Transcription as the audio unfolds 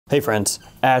Hey friends,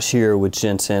 Ash here with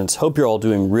Gents. Hope you're all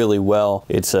doing really well.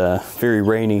 It's a very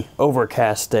rainy,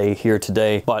 overcast day here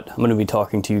today, but I'm going to be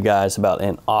talking to you guys about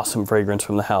an awesome fragrance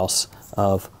from the house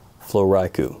of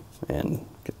Floraiku. And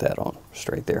get that on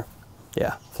straight there.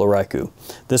 Yeah, Floraiku.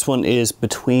 This one is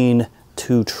Between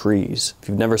Two Trees. If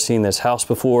you've never seen this house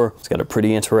before, it's got a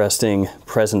pretty interesting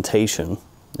presentation.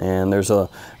 And there's a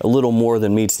little more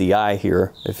than meets the eye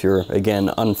here if you're, again,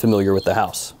 unfamiliar with the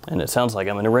house. And it sounds like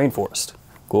I'm in a rainforest.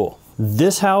 Cool.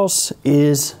 This house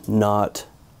is not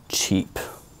cheap,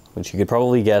 which you could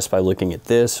probably guess by looking at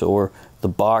this or the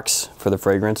box for the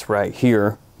fragrance right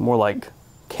here. More like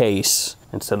case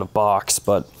instead of box,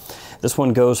 but this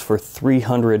one goes for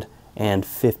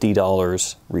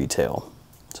 $350 retail.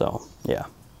 So yeah,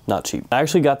 not cheap. I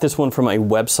actually got this one from a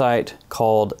website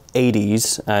called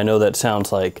 80s. I know that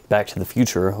sounds like Back to the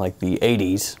Future, like the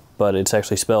 80s, but it's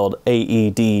actually spelled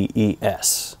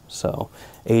A-E-D-E-S. So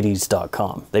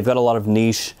 80s.com. They've got a lot of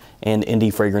niche and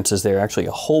indie fragrances there, actually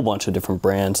a whole bunch of different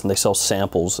brands, and they sell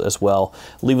samples as well.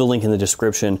 Leave a link in the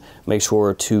description. Make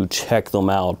sure to check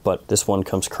them out, but this one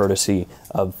comes courtesy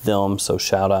of them, so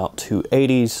shout out to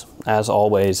 80s. As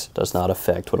always, does not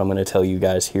affect what I'm going to tell you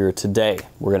guys here today.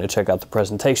 We're going to check out the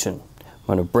presentation. I'm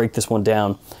going to break this one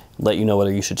down, let you know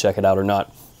whether you should check it out or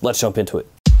not. Let's jump into it.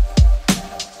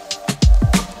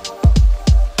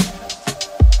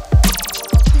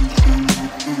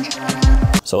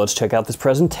 So let's check out this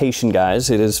presentation, guys.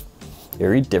 It is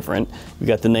very different. We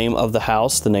got the name of the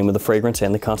house, the name of the fragrance,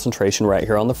 and the concentration right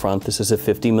here on the front. This is a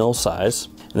 50 ml size.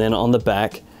 And then on the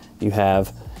back, you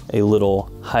have a little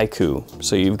haiku.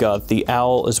 So you've got the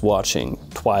owl is watching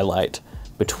twilight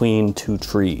between two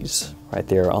trees right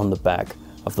there on the back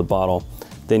of the bottle.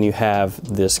 Then you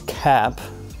have this cap,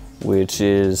 which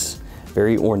is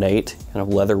very ornate, kind of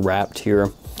leather wrapped here.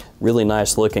 Really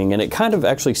nice looking, and it kind of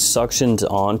actually suctions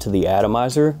on to the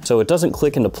atomizer, so it doesn't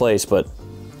click into place, but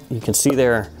you can see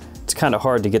there, it's kind of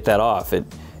hard to get that off. It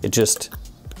just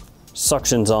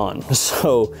suctions on,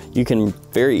 so you can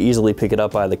very easily pick it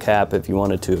up by the cap if you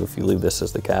wanted to, if you leave this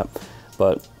as the cap.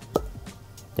 But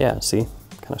yeah, see,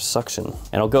 kind of suction.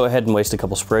 And I'll go ahead and waste a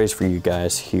couple sprays for you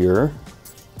guys here.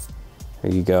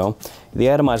 There you go. The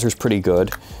atomizer is pretty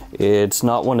good. It's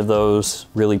not one of those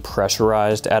really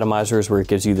pressurized atomizers where it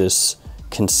gives you this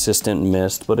consistent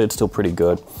mist, but it's still pretty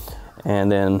good.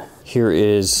 And then here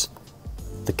is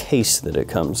the case that it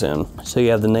comes in. So you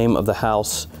have the name of the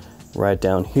house right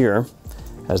down here.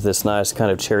 Has this nice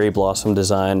kind of cherry blossom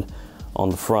design on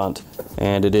the front,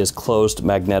 and it is closed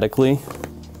magnetically.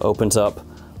 Opens up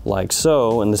like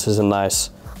so, and this is a nice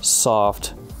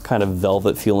soft kind of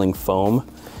velvet feeling foam.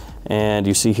 And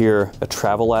you see here a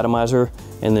travel atomizer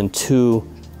and then 2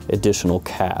 additional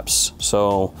caps.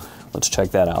 So let's check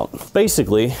that out.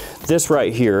 Basically, this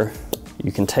right here,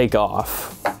 you can take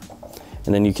off,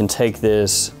 and then you can take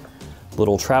this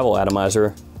little travel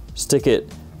atomizer, stick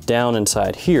it down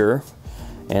inside here,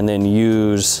 and then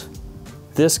use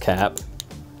this cap,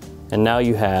 and now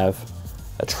you have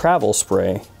a travel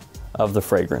spray of the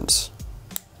fragrance.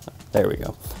 There we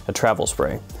go, a travel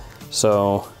spray.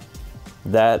 So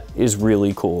that is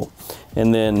really cool.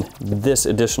 And then this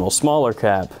additional smaller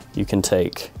cap you can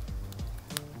take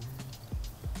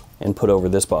and put over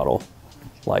this bottle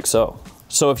like so.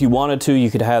 So if you wanted to,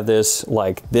 you could have this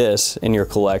like this in your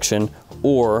collection,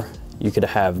 or you could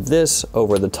have this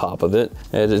over the top of it.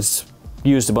 It is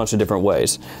used a bunch of different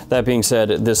ways. That being said,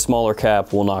 this smaller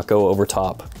cap will not go over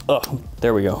top. Oh,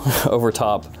 there we go, over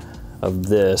top of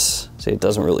this. See, it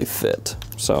doesn't really fit.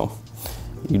 So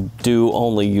you do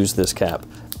only use this cap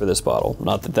for this bottle.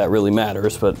 Not that that really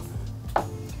matters, but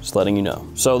just letting you know.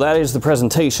 So that is the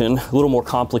presentation. A little more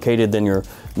complicated than your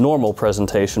normal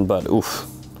presentation, but oof,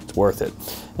 it's worth it.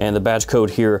 And the badge code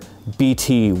here,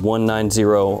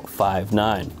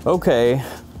 BT19059. Okay,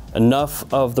 enough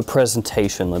of the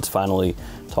presentation. Let's finally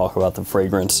talk about the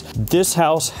fragrance. This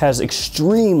house has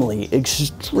extremely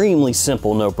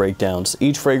simple note breakdowns.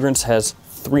 Each fragrance has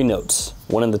 3 notes,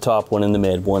 1 in the top, 1 in the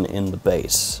mid, 1 in the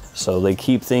base. So they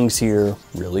keep things here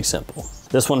really simple.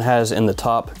 This one has in the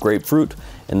top grapefruit,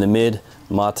 in the mid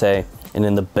mate, and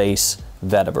in the base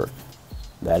vetiver.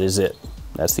 That is it.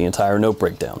 That's the entire note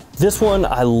breakdown. This one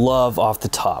I love off the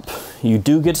top. You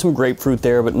do get some grapefruit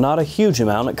there, but not a huge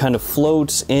amount. It kind of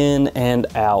floats in and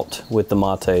out with the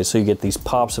mate. So you get these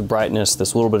pops of brightness,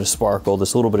 this little bit of sparkle,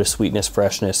 this little bit of sweetness,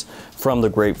 freshness from the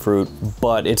grapefruit,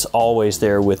 but it's always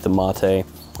there with the mate.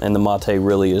 And the mate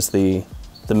really is the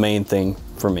main thing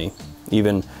for me,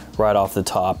 even right off the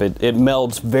top. It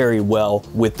melds very well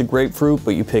with the grapefruit,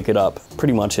 but you pick it up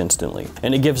pretty much instantly.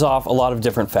 And it gives off a lot of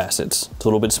different facets. It's a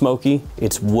little bit smoky,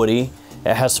 it's woody,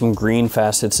 It has some green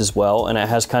facets as well, and it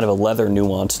has kind of a leather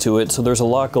nuance to it, so there's a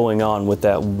lot going on with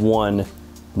that one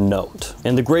note.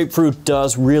 And the grapefruit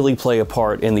does really play a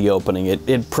part in the opening.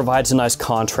 It provides a nice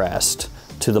contrast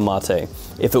to the mate.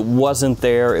 If it wasn't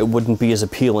there, it wouldn't be as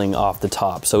appealing off the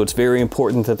top. So it's very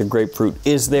important that the grapefruit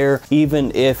is there,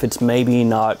 even if it's maybe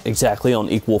not exactly on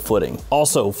equal footing.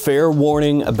 Also, fair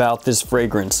warning about this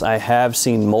fragrance. I have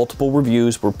seen multiple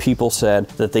reviews where people said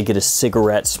that they get a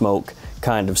cigarette smoke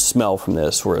kind of smell from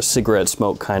this, or a cigarette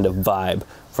smoke kind of vibe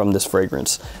from this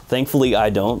fragrance. Thankfully,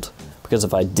 I don't, because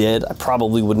if I did, I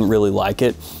probably wouldn't really like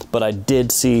it, but I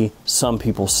did see some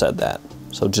people said that.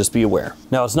 So just be aware.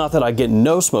 Now, it's not that I get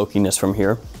no smokiness from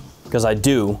here, because I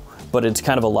do, but it's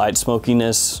kind of a light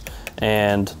smokiness,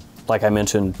 and like I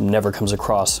mentioned, never comes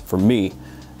across for me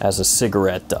as a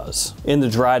cigarette does. In the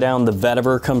dry down, the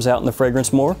vetiver comes out in the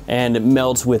fragrance more, and it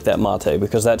melds with that mate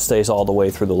because that stays all the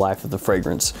way through the life of the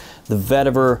fragrance. The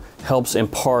vetiver helps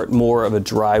impart more of a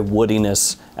dry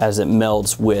woodiness as it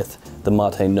melds with the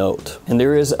mate note. And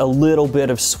there is a little bit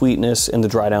of sweetness in the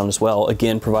dry down as well,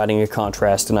 again providing a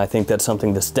contrast, and I think that's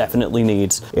something this definitely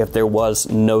needs. If there was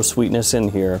no sweetness in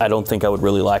here, I don't think I would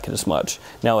really like it as much.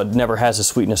 Now, it never has a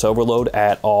sweetness overload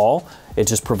at all. It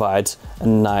just provides a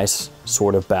nice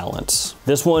sort of balance.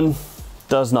 This one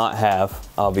does not have,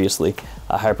 obviously,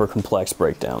 a hyper complex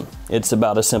breakdown. It's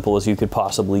about as simple as you could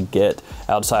possibly get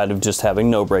outside of just having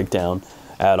no breakdown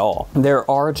at all. There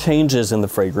are changes in the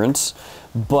fragrance,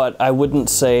 but I wouldn't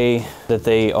say that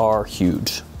they are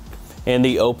huge. In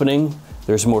the opening,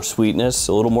 there's more sweetness,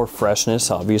 a little more freshness,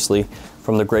 obviously,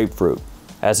 from the grapefruit.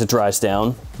 As it dries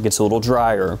down, it gets a little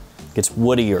drier, gets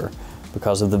woodier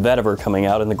because of the vetiver coming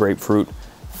out and the grapefruit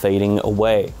fading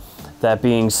away. That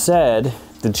being said,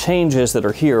 the changes that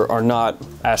are here are not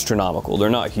astronomical. They're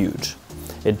not huge.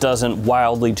 It doesn't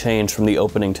wildly change from the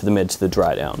opening to the mid to the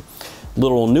dry down.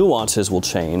 Little nuances will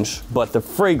change, but the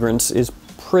fragrance is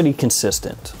pretty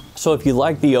consistent. So if you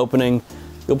like the opening,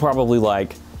 you'll probably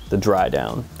like the dry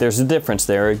down. There's a difference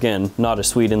there. Again, not as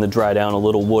sweet in the dry down, a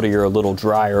little woodier, a little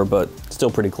drier, but still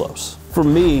pretty close. For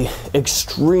me,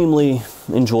 extremely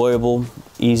enjoyable,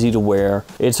 easy to wear.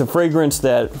 It's a fragrance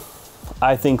that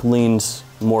I think leans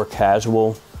more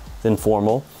casual than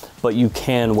formal, but you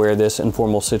can wear this in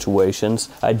formal situations.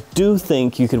 I do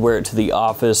think you could wear it to the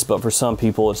office, but for some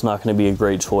people it's not going to be a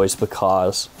great choice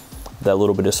because of that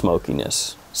little bit of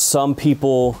smokiness. Some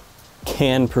people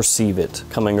can perceive it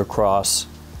coming across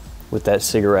with that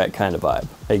cigarette kind of vibe.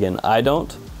 Again, I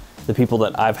don't. The people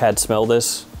that I've had smell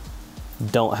this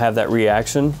don't have that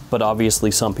reaction, but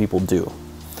obviously some people do.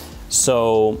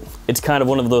 So it's kind of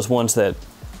one of those ones that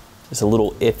is a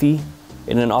little iffy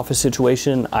in an office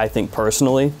situation. I think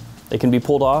personally it can be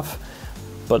pulled off,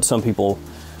 but some people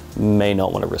may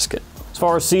not want to risk it. As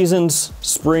far as seasons,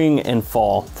 spring and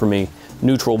fall for me,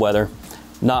 neutral weather,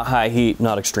 not high heat,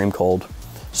 not extreme cold.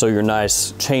 So your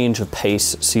nice change of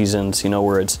pace seasons, you know,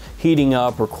 where it's heating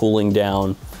up or cooling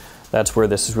down, that's where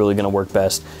this is really going to work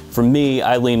best. For me,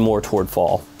 I lean more toward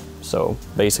fall. So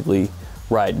basically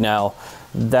right now,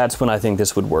 that's when I think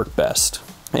this would work best.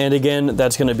 And again,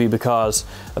 that's going to be because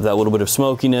of that little bit of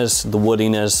smokiness, the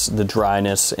woodiness, the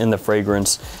dryness in the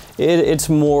fragrance. It's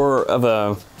more of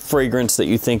a fragrance that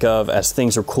you think of as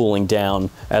things are cooling down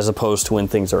as opposed to when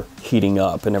things are heating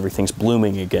up and everything's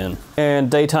blooming again.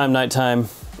 And daytime, nighttime,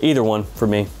 either one for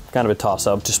me. Kind of a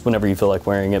toss-up, just whenever you feel like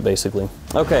wearing it, basically.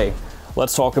 Okay,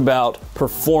 let's talk about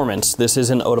performance. This is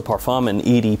an eau de parfum, an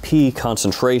EDP,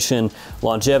 concentration,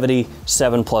 longevity,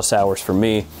 7+ hours for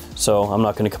me. So I'm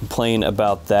not going to complain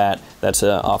about that. That's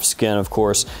off skin, of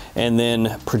course. And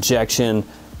then projection,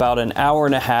 about an hour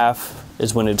and a half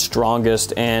is when it's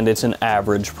strongest, and it's an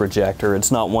average projector.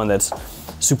 It's not one that's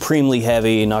supremely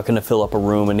heavy, not going to fill up a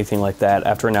room, anything like that.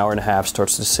 After an hour and a half,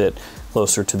 starts to sit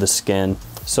closer to the skin.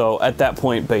 So at that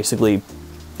point, basically,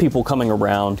 people coming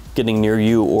around, getting near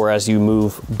you, or as you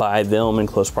move by them in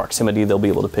close proximity, they'll be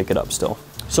able to pick it up still.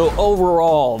 So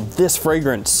overall, this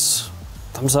fragrance,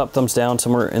 thumbs up, thumbs down,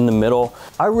 somewhere in the middle.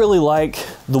 I really like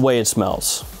the way it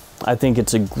smells. I think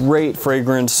it's a great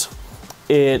fragrance.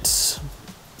 It's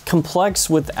complex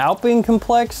without being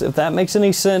complex, if that makes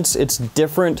any sense. It's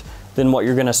different than what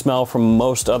you're gonna smell from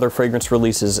most other fragrance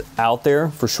releases out there,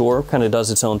 for sure. Kind of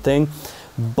does its own thing,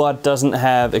 but doesn't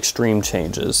have extreme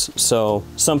changes. So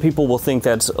some people will think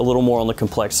that's a little more on the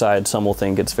complex side, some will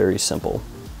think it's very simple.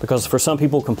 Because for some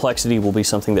people, complexity will be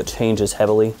something that changes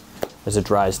heavily as it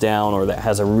dries down, or that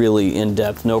has a really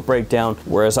in-depth note breakdown,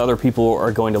 whereas other people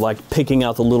are going to like picking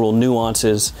out the little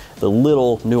nuances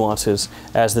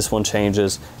as this one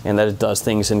changes, and that it does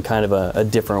things in kind of a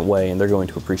different way, and they're going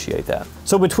to appreciate that.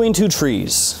 So between two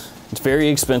trees, It's very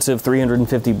expensive,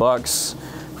 350 bucks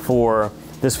for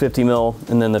this 50 mil,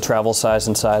 and then the travel size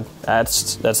inside.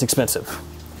 That's expensive.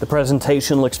 The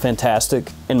presentation looks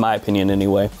fantastic, in my opinion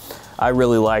anyway. I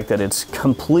really like that it's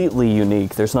completely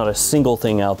unique. There's not a single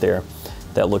thing out there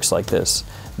that looks like this.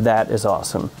 That is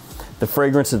awesome. The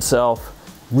fragrance itself,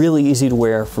 really easy to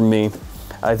wear for me.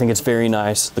 I think it's very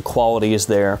nice. The quality is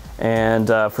there. And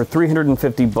for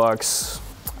 350 bucks,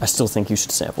 I still think you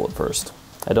should sample it first.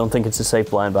 I don't think it's a safe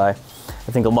blind buy.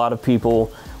 I think a lot of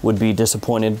people would be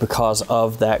disappointed because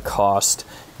of that cost.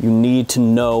 You need to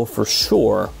know for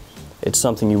sure it's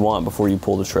something you want before you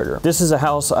pull the trigger. This is a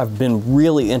house I've been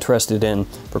really interested in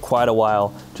for quite a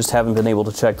while, just haven't been able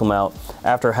to check them out.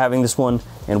 After having this one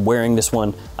and wearing this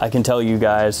one, I can tell you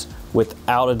guys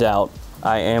without a doubt,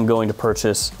 I am going to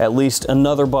purchase at least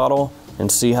another bottle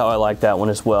and see how I like that one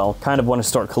as well. Kind of want to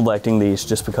start collecting these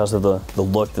just because of the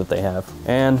look that they have.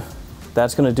 And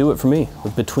that's gonna do it for me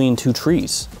with Between Two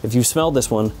Trees. If you smelled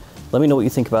this one, let me know what you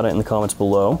think about it in the comments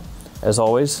below. As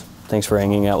always, thanks for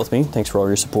hanging out with me. Thanks for all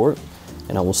your support.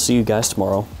 And I will see you guys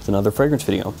tomorrow with another fragrance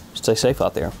video. Stay safe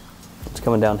out there. It's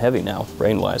coming down heavy now,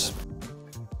 rain-wise.